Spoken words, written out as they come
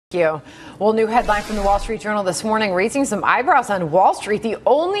You. Well, new headline from the Wall Street Journal this morning raising some eyebrows on Wall Street. The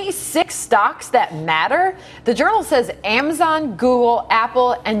only 6 stocks that matter. The Journal says Amazon, Google,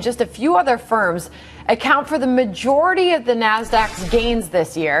 Apple, and just a few other firms account for the majority of the Nasdaq's gains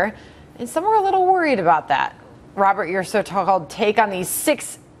this year. And some are a little worried about that. Robbert, your so-called take on these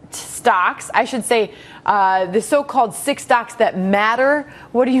 6 stocks, I should say, the so-called 6 stocks that matter.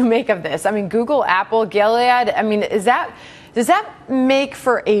 What do you make of this? I mean, Google, Apple, Gilead. I mean, does that make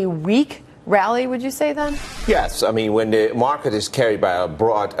for a weak rally, would you say then? Yes. I mean, when the market is carried by a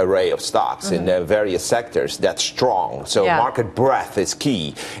broad array of stocks in various sectors, that's strong. So market breadth is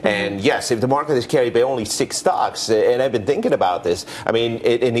key. And yes, if the market is carried by only 6 stocks, and I've been thinking about this, I mean,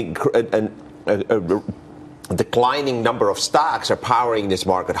 a declining number of stocks are powering this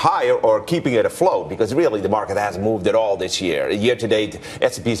market higher or keeping it afloat, because really the market hasn't moved at all this year. Year to date,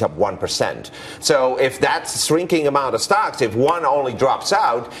 S&P is up 1%. So if that's shrinking amount of stocks, if one only drops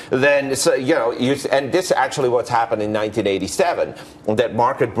out, then and this is actually what's happened in 1987. That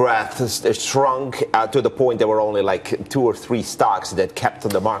market breadth has shrunk to the point there were only like 2 or 3 stocks that kept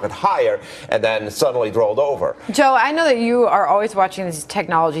the market higher, and then suddenly rolled over. Joe, I know that you are always watching these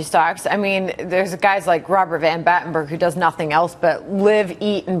technology stocks. I mean, there's guys like Robbert van Batenburg, who does nothing else but live,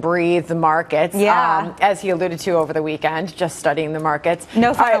 eat, and breathe the markets, as he alluded to over the weekend, just studying the markets.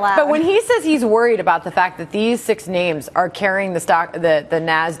 No fun allowed. But when he says he's worried about the fact that these 6 names are carrying the stock, the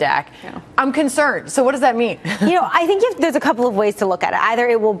Nasdaq, I'm concerned. So what does that mean? I think there's a couple of ways to look at it. Either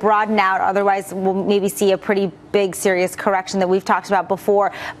it will broaden out, otherwise we'll maybe see a pretty big, serious correction that we've talked about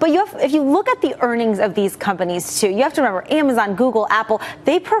before. But if you look at the earnings of these companies too, you have to remember Amazon, Google, Apple,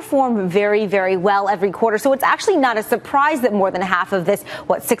 they perform very, very well every quarter. So it's actually not a surprise that more than half of this,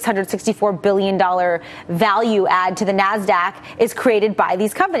 $664 billion value add to the Nasdaq is created by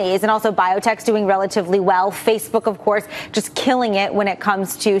these companies. And also biotech's doing relatively well. Facebook, of course, just killing it when it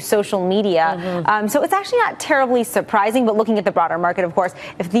comes to social media. So it's actually not terribly surprising, but looking at the broader market, of course,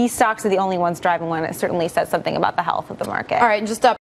 if these stocks are the only ones driving one, it certainly says something about the health of the market. All right, just up.